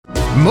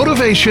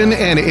Motivation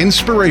and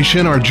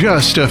inspiration are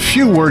just a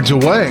few words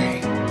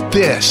away.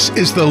 This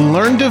is the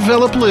Learn,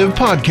 Develop, Live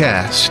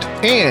podcast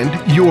and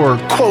your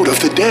quote of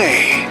the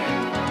day.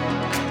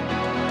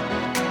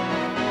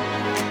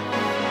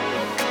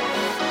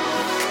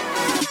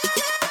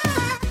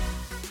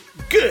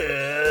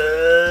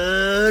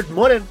 Good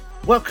morning.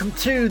 Welcome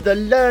to the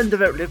Learn,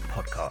 Develop, Live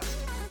podcast.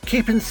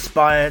 Keep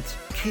inspired,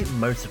 keep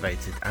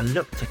motivated, and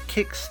look to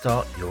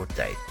kickstart your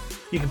day.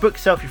 You can book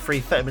yourself your free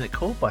 30-minute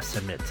call by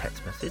sending me a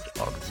text message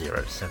on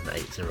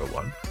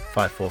 07801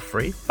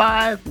 543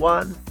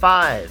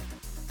 515.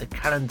 The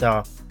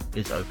calendar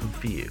is open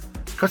for you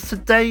because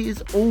today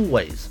is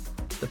always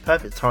the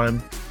perfect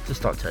time to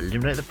start to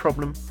eliminate the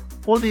problem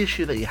or the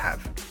issue that you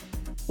have.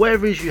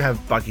 Whatever it is you have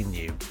bugging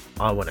you,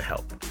 I want to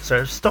help.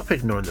 So stop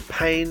ignoring the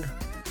pain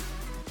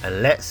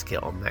and let's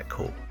get on that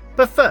call.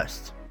 But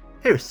first,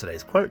 here is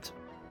today's quote.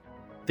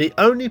 The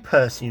only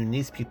person you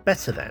need to be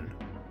better than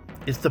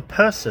is the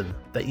person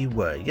that you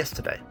were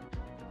yesterday.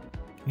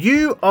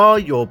 You are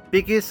your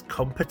biggest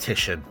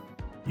competition.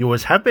 You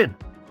always have been,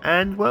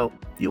 and well,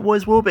 you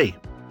always will be.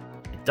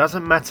 It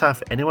doesn't matter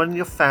if anyone in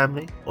your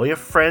family or your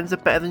friends are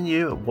better than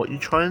you at what you're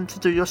trying to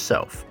do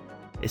yourself.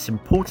 It's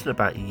important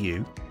about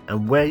you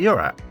and where you're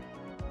at.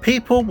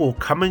 People will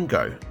come and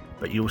go,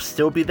 but you will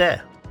still be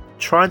there,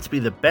 trying to be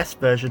the best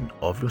version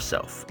of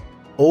yourself.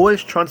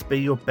 Always trying to be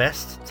your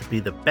best to be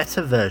the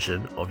better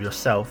version of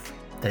yourself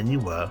than you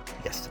were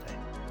yesterday.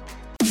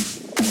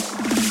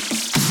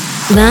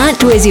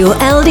 That was your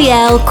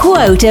LDL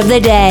quote of the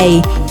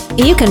day.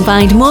 You can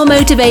find more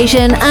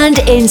motivation and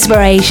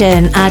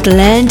inspiration at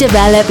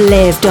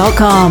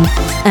learndeveloplive.com.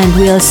 And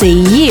we'll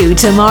see you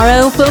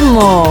tomorrow for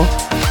more.